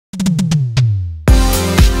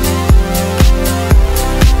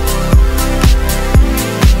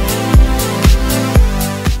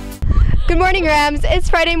morning, Rams. It's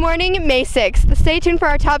Friday morning, May 6th. Stay tuned for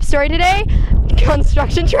our top story today,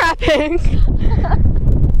 construction traffic. I'm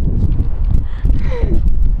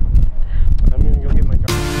gonna go get my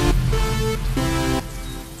car.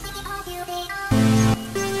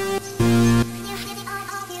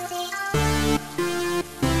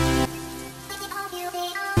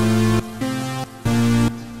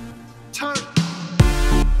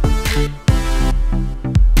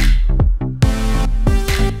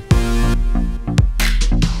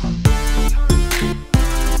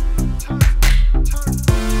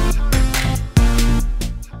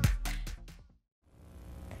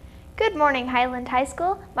 Good morning, Highland High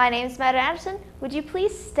School. My name is Matt Anderson. Would you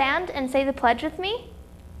please stand and say the pledge with me?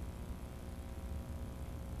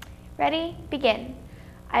 Ready? Begin.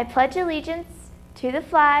 I pledge allegiance to the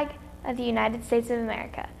flag of the United States of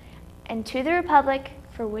America and to the republic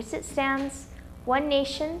for which it stands, one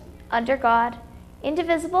nation, under God,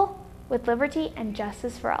 indivisible, with liberty and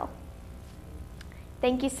justice for all.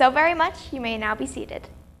 Thank you so very much. You may now be seated.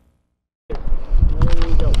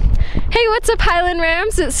 Hey, what's up, Highland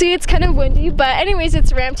Rams? See, it's kind of windy, but anyways,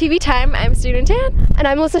 it's RamTV time. I'm student Tan, and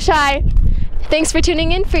I'm Melissa Shy. Thanks for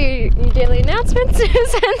tuning in for your daily announcements,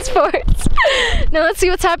 news, and sports. Now let's see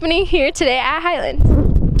what's happening here today at Highland.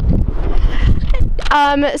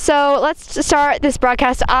 So let's start this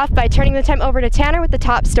broadcast off by turning the time over to Tanner with the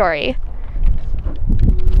top story.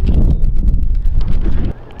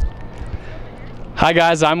 Hi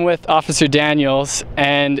guys, I'm with Officer Daniels,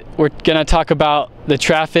 and we're going to talk about the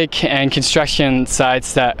traffic and construction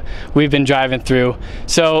sites that we've been driving through.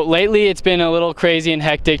 So lately it's been a little crazy and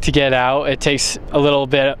hectic to get out. It takes a little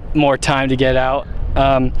bit more time to get out.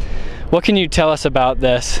 What can you tell us about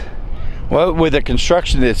this? Well, with the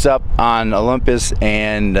construction that's up on Olympus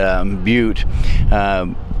and Butte,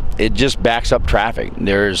 it just backs up traffic.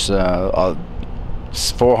 There's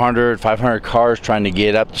 400, 500 cars trying to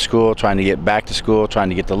get up to school, trying to get back to school, trying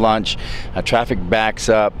to get to lunch. Traffic backs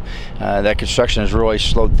up. That construction has really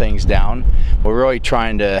slowed things down. We're really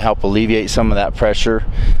trying to help alleviate some of that pressure,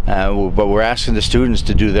 but we're asking the students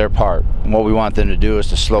to do their part. And what we want them to do is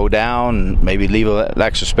to slow down and maybe leave a little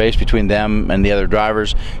extra space between them and the other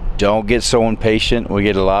drivers. Don't get so impatient. We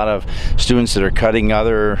get a lot of students that are cutting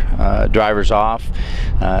other drivers off.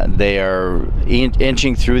 They are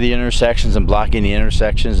inching through the intersections and blocking the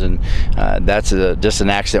intersections, and that's just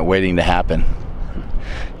an accident waiting to happen.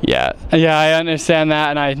 Yeah, I understand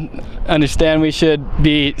that, and I understand we should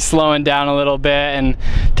be slowing down a little bit and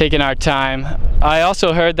taking our time. I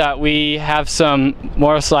also heard that we have some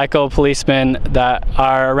motorcycle policemen that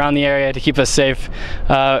are around the area to keep us safe.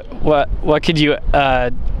 What could you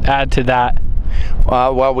add to that?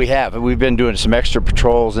 Well, we've been doing some extra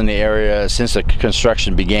patrols in the area since the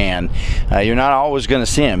construction began. You're not always going to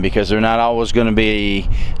see them because they're not always going to be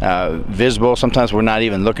visible. Sometimes we're not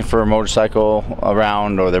even looking for a motorcycle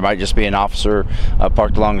around, or there might just be an officer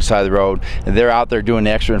parked along the side of the road. They're out there doing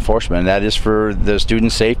the extra enforcement, and that is for the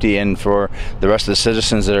student safety and for the rest of the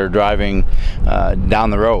citizens that are driving down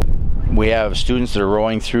the road. We have students that are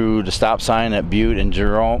rolling through the stop sign at Butte and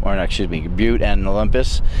Butte and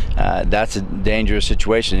Olympus. That's a dangerous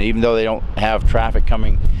situation. Even though they don't have traffic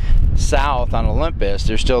coming south on Olympus,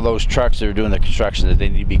 there's still those trucks that are doing the construction that they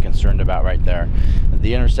need to be concerned about right there.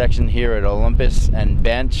 The intersection here at Olympus and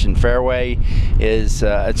Bench and Fairway is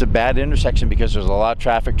it's a bad intersection because there's a lot of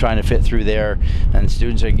traffic trying to fit through there, and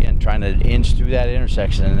students are again trying to inch through that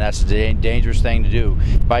intersection, and that's a dangerous thing to do.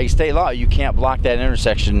 By state law, you can't block that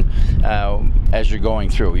intersection as you're going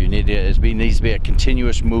through. It needs to be a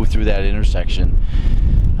continuous move through that intersection.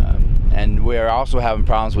 And we're also having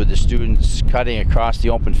problems with the students cutting across the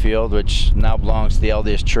open field, which now belongs to the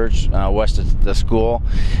LDS Church west of the school.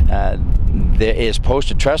 There is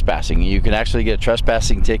posted trespassing. You can actually get a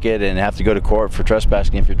trespassing ticket and have to go to court for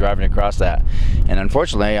trespassing if you're driving across that. And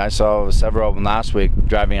unfortunately, I saw several of them last week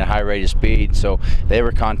driving at a high rate of speed, so they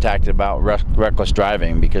were contacted about reckless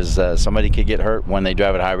driving because somebody could get hurt when they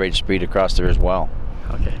drive at a high rate of speed across there as well.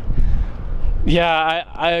 Okay. Yeah,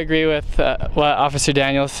 I agree with what Officer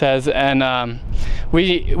Daniels says, and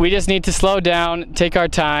we just need to slow down, take our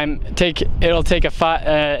time. It'll take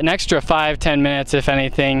an extra 5-10 minutes, if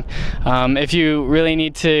anything. If you really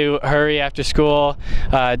need to hurry after school,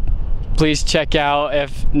 please check out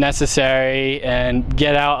if necessary and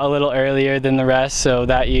get out a little earlier than the rest so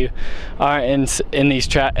that you aren't in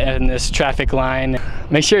this traffic line.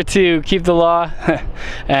 Make sure to keep the law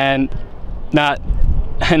and not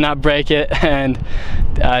break it, and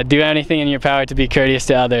do anything in your power to be courteous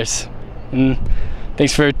to others. And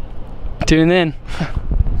thanks for tuning in.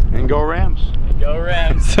 And go Rams. Go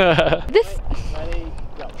Rams.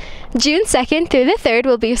 June 2nd through the 3rd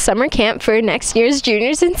will be summer camp for next year's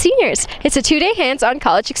juniors and seniors. It's a 2-day hands-on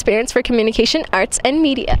college experience for communication, arts, and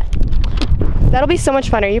media. That'll be so much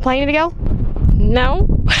fun. Are you planning to go? No.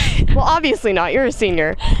 Well, obviously not. You're a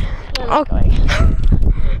senior. Okay.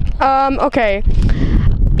 Okay.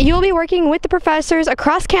 You will be working with the professors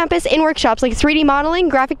across campus in workshops like 3D modeling,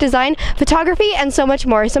 graphic design, photography, and so much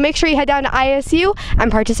more. So make sure you head down to ISU and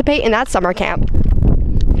participate in that summer camp.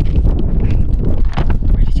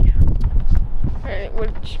 Where did you go? Alright,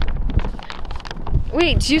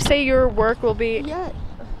 wait, did you say your work will be... Yeah.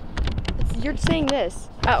 You're saying this.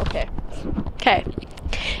 Oh, okay. Okay.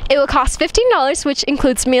 It will cost $15, which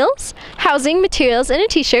includes meals, housing, materials, and a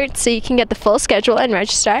t-shirt, so you can get the full schedule and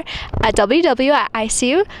register at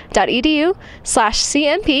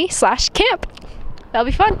www.icu.edu/cmp/camp. That'll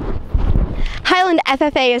be fun. Highland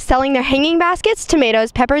FFA is selling their hanging baskets,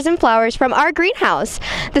 tomatoes, peppers, and flowers from our greenhouse.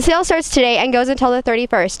 The sale starts today and goes until the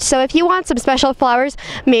 31st. So if you want some special flowers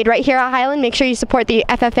made right here at Highland, make sure you support the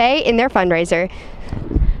FFA in their fundraiser.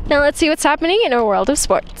 Now let's see what's happening in our world of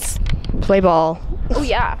sports. Play ball. Oh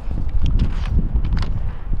yeah.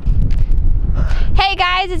 Hey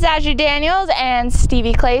guys, it's Azure Daniels and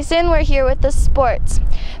Stevie Clayson. We're here with the sports.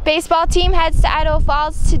 Baseball team heads to Idaho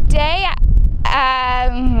Falls today.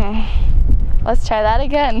 Let's try that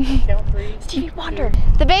again. Stevie Wonder.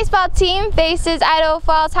 The baseball team faces Idaho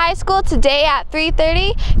Falls High School today at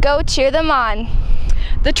 3:30. Go cheer them on.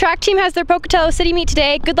 The track team has their Pocatello City meet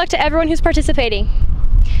today. Good luck to everyone who's participating.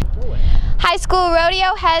 High school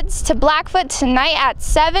rodeo heads to Blackfoot tonight at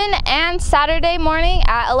 7 and Saturday morning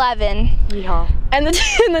at 11. Yeehaw. And the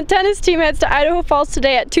tennis team heads to Idaho Falls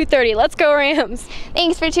today at 2:30. Let's go Rams.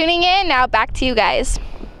 Thanks for tuning in. Now back to you guys.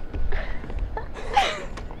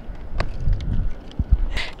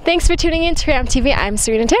 Thanks for tuning in to RamTV. I'm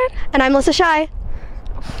Serena Tan. And I'm Melissa Shy.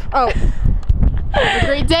 Oh. Have a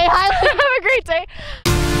great day, Highland. Have a great day.